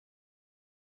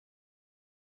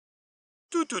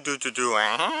Do.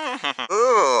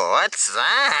 Ooh, what's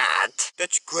that?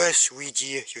 That's grass,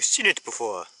 Luigi. You've seen it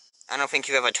before. I don't think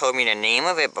you ever told me the name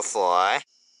of it before.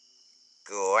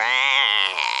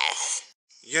 Grass.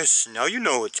 Yes, now you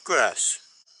know it's grass.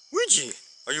 Luigi,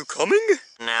 are you coming?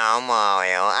 No,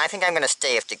 Mario. I think I'm gonna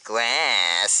stay with the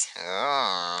grass.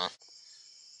 Oh.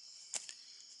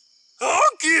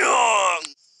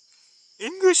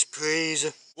 English,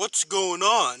 please. What's going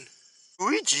on?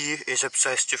 Luigi is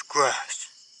obsessed with grass.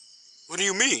 What do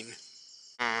you mean?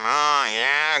 Oh,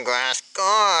 yeah, grass.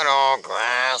 Good old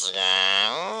grass, yeah.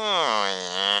 Oh,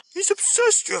 yeah. He's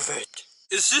obsessed with it.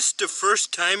 Is this the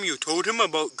first time you told him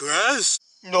about grass?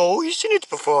 No, he's seen it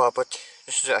before, but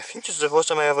I think this is the first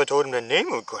time I ever told him the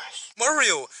name of grass.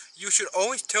 Mario, you should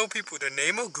always tell people the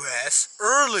name of grass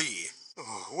early.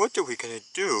 Oh, what are we gonna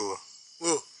do?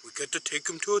 Well, we got to take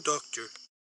him to a doctor.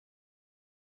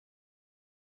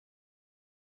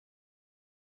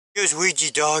 Here's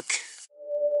Luigi, Doc.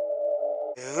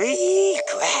 Grass.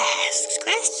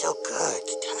 Grass is so good.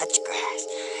 Touch grass.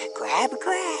 Grab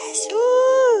grass.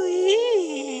 Ooh.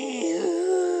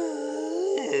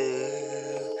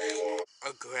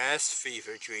 A grass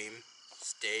fever dream,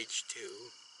 stage 2.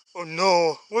 Oh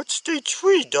no, what's stage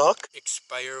 3, Doc?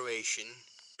 Expiration.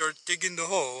 Start digging the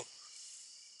hole.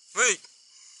 Wait!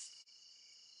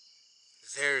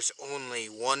 There's only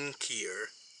one cure.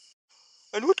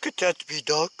 And what could that be,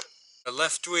 Doc? The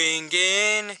left wing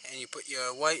in, and you put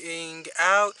your right wing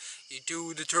out. You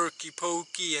do the turkey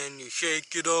pokey, and you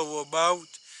shake it all about.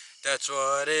 That's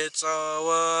what it's all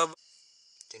about.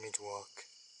 Didn't work.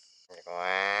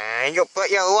 You put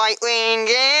your right wing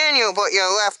in, you put your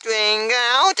left wing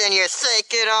out, and you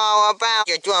shake it all about.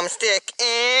 Your drumstick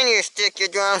in, you stick your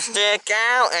drumstick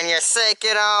out, and you shake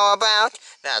it all about.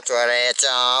 That's what it's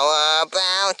all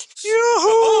about.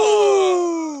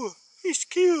 Yoo-hoo! He's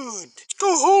cute.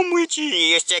 Go home, Luigi.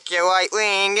 You stick your right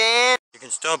wing in. You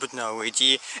can stop it now,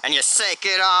 Luigi. And you shake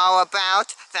it all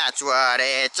about. That's what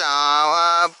it's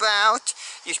all about.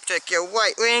 You stick your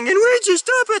right wing in, Luigi,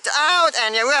 stop it out.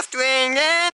 And your left wing in.